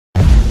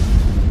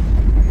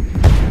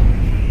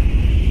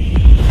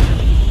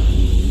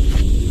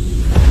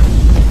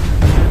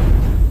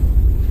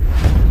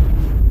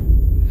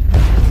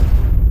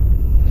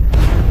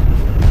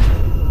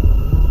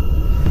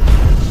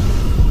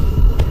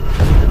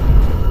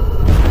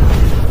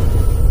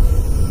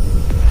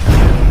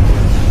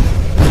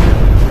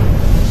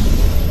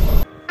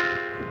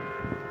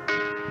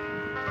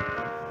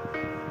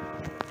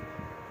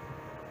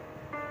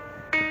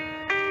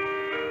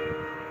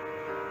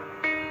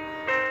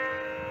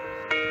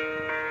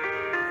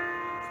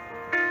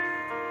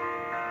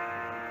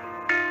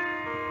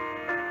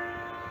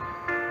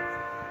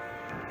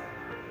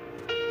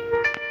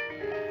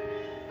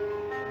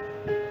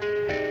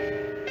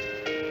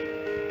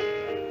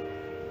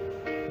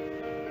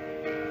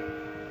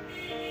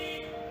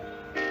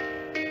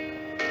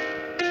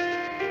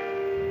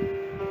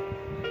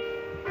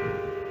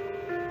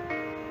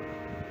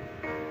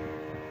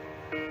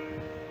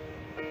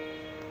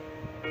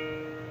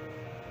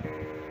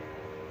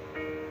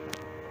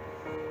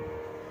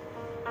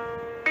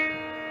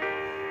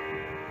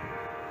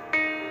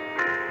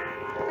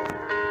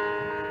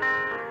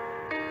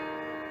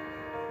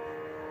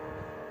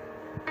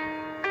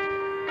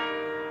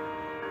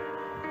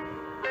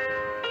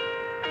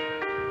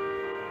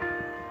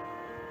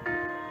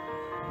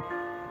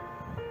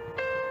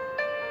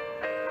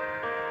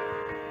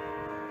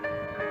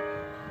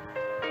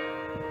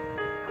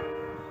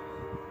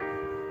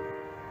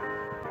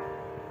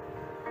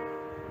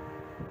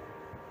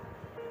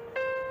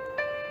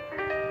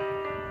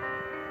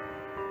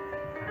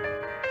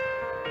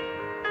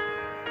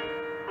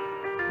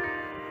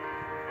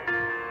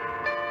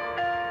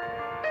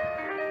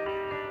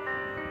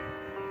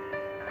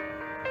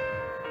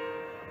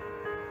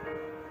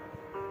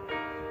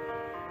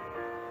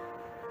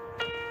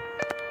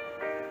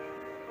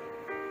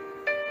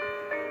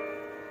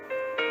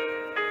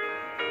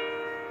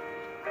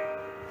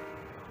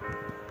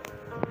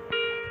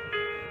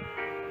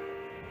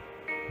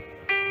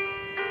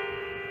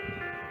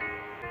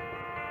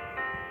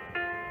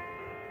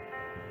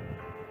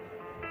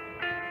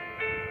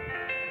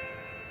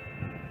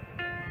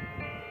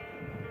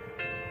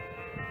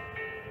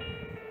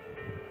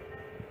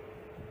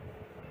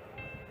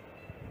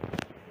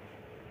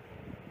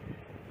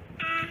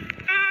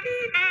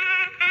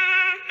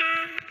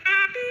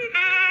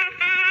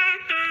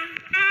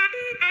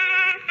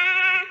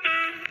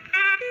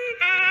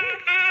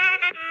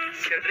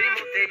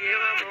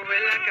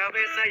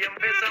empieza y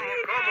empezamos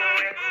como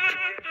es.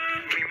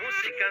 Mi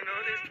música no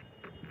des...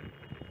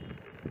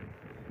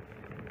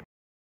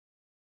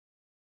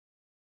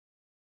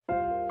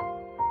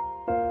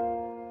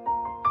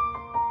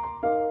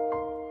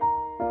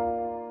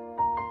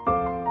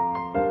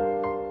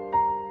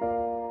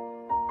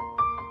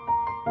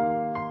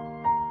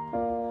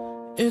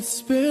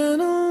 It's been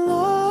a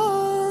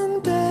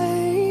long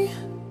day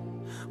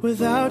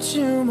without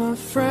you, my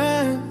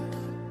friend,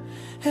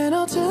 and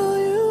I'll tell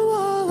you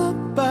all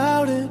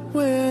about it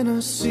when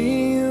I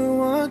see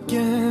you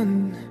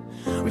again.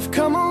 We've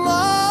come a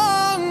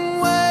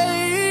long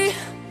way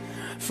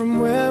from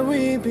where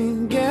we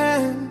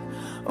began.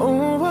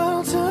 Oh,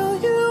 I'll tell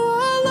you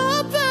all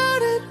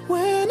about it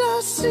when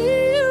I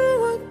see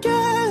you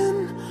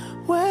again.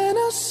 When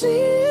I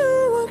see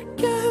you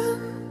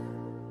again.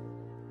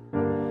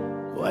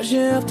 Why'd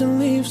you have to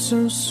leave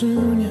so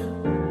soon, yeah?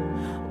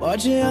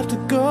 Why'd you have to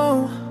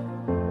go?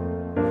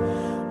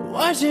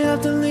 Why'd you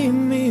have to leave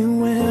me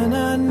when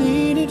I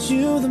needed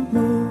you the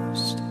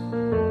most?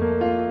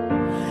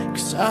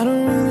 'Cause I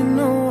don't really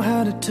know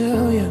how to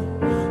tell you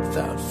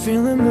without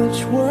feeling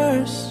much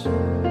worse.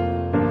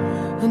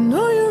 I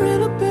know you're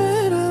in a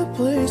better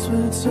place,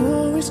 but it's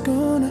always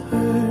gonna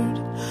hurt.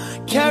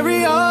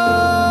 Carry on,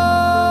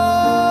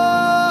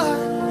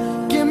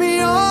 give me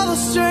all the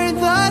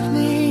strength I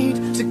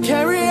need to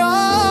carry on.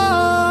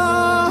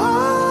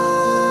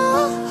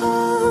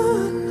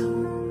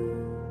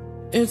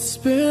 It's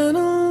been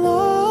a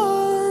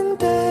long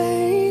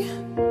day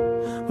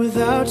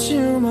without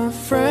you, my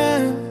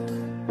friend,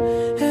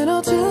 and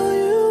I'll tell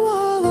you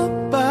all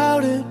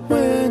about it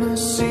when I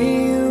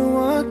see you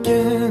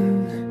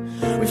again.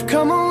 We've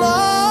come a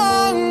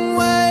long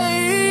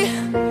way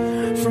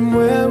from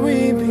where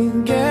we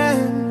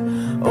began.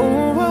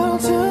 Oh, I'll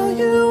tell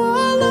you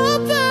all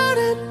about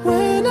it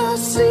when I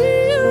see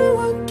you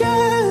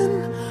again.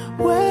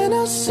 When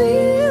I see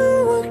you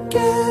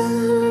again.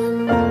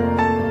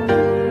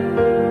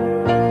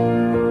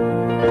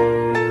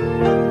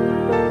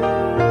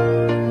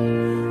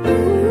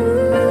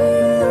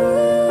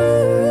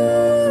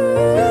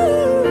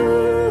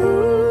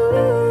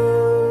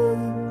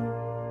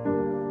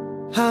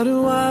 How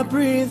do I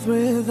breathe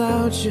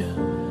without you?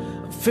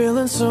 I'm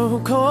feeling so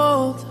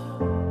cold.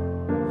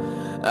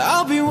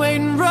 I'll be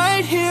waiting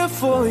right here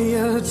for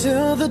you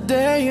till the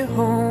day you're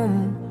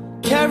home.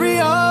 Carry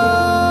on,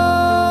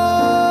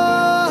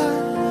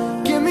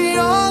 give me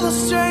all the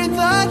strength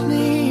I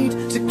need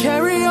to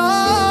carry on.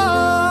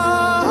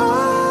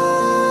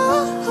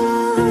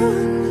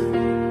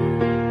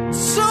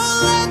 So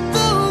let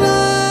the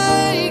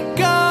light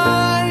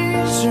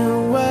guide your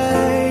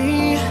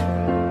way,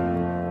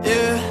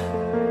 yeah.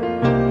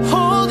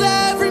 Hold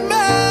every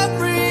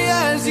memory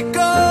as you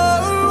go,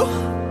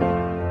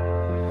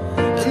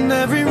 and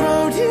every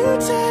road you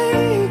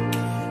take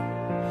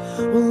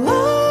will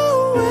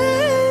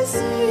always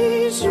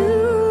lead you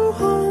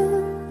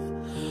home.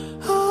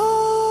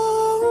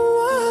 Oh,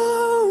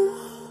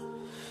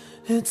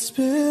 it's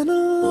been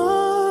a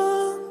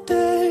long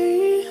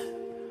day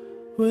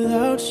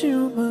without you,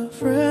 my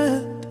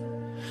friend,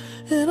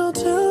 and I'll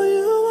tell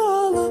you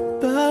all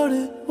about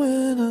it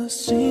when I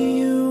see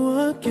you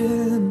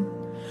again.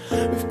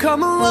 We've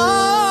come a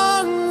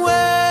long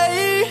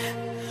way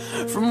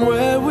from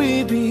where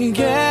we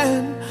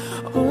began.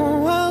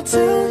 Oh, I'll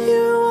tell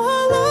you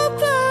all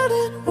about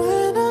it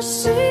when I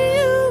see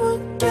you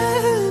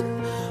again.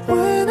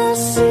 When I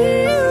see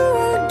you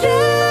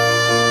again.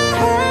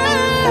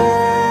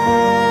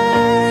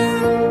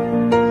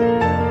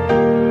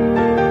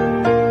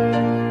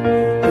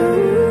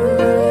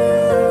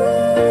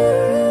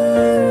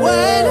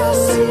 When I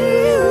see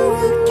you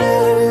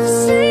again,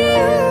 see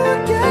you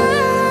again.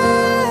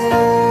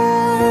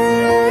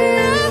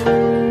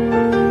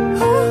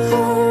 Oh,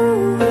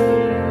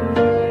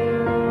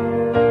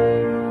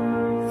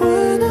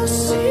 when I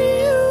see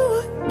you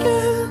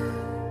again.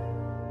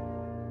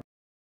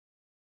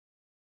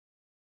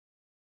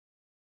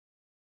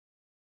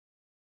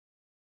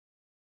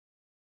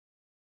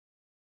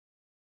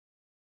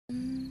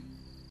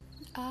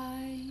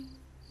 I,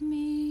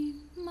 me,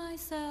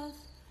 myself,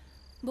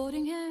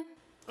 boring है,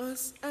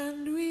 Us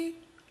and we,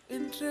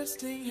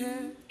 interesting है.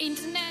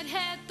 Internet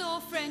है तो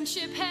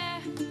friendship है,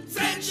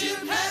 friendship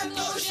है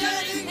तो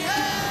sharing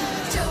है।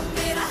 जो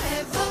मेरा है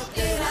वो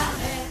तेरा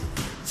है,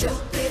 जो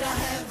तेरा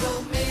है वो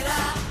मेरा,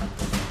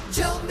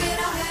 जो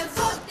मेरा है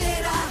वो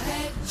तेरा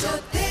है, जो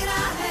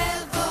तेरा है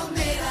वो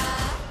मेरा।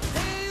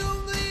 हे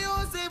उंगलियों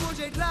से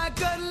मुझे ड्रैग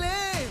कर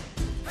ले,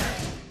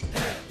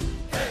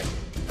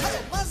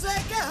 मजे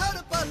के हर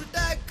पल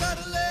टैग कर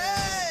ले।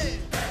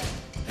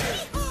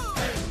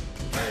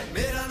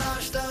 मेरा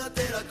नाश्ता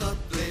तेरा कप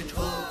प्लेट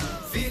हो,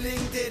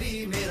 फीलिंग तेरी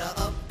मेरा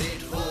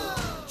अपडेट हो।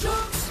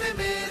 जोक्स में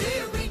मेरे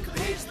विंक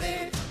भेज दे,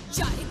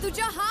 चाहे तू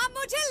जहाँ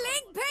मुझे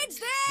लिंक भेज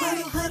दे।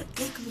 मानो हर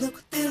एक लुक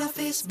तेरा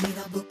फेस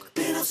मेरा बुक,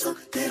 तेरा सुख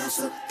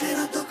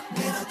तेरा दुख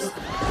मेरा दुख।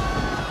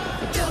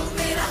 जो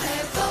मेरा है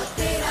वो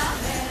तेरा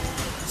है,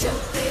 जो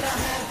तेरा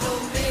है वो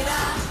मेरा।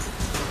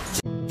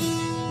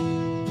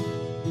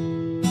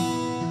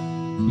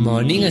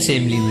 मॉर्निंग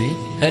असेंबली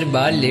में हर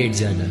बार लेट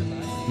जाना,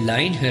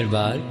 लाइन हर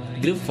बार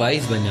ग्रुप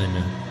वाइज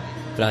बनाना,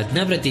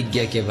 प्रार्थना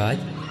प्रतिज्ञा के बाद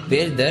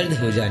पैर दर्द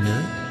हो जाना,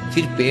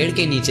 फिर पेड़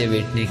के नीचे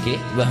बैठने के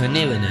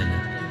बहाने बनाना,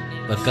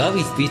 वकाफ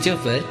स्पीचों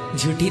पर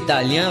झूठी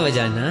तालियां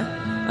बजाना,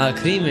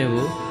 आखिरी में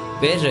वो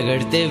पैर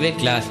रगड़ते हुए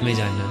क्लास में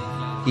जाना,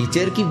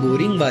 टीचर की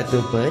बोरिंग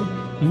बातों पर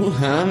मुंह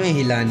हाँ में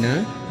हिलाना,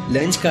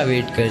 लंच का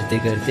वेट करते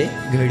करते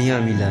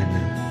घड़ियां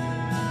मिलाना,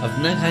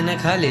 अपना खाना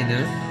खा लेना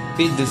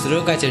फिर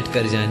दूसरों का चट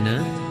कर जाना,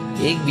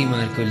 एक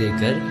बीमार को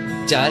लेकर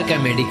 4 का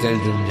मेडिकल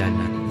रूम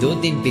जाना,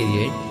 2-3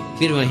 पीरियड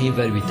फिर वहीं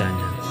पर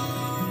बिताना।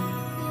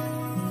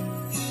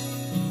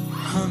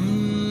 हम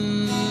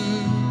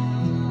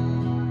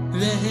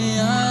रहे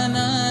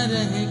आना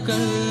रहे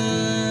कल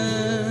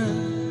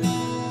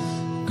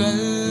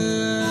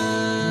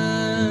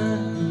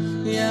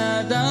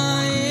याद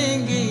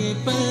आएंगे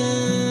पल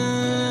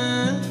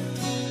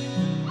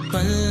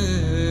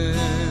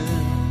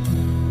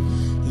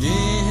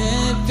ये है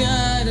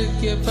प्यार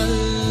के पल।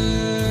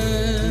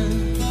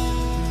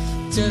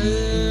 चल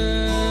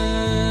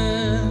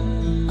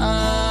आ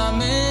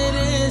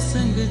मेरे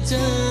संग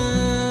चल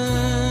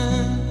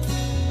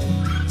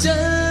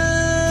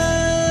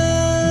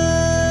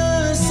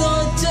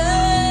सोचे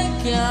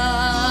क्या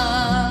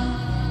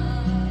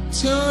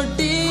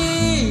छोटी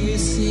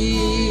सी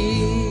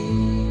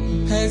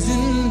है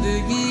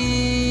जिंदगी,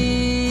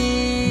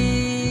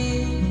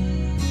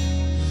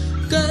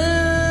 कल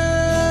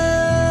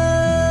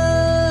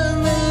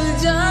मिल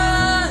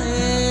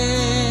जाए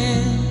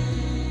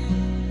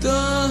तो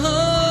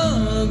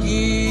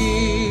होगी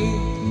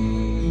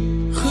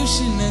खुश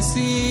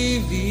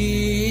नसीबी।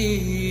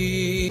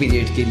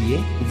 पीरियड के लिए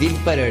जिद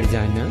पर अड़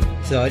जाना,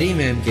 सॉरी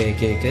मैम कह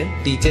कर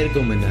टीचर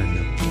को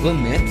मनाना, वो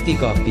मैथ्स की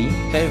कॉपी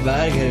हर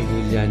बार घर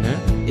भूल जाना,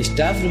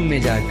 स्टाफ रूम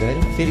में जाकर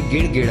फिर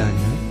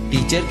गिड़गिड़ाना,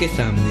 टीचर के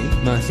सामने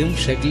मासूम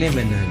शक्लें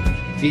बनाना,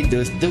 फिर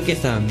दोस्तों के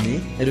सामने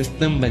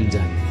रुस्तम बन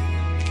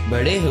जाना।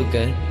 बड़े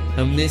होकर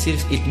हमने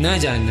सिर्फ इतना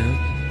जाना,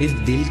 इस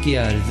दिल की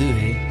आरज़ू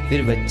है फिर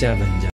बच्चा बन जाना।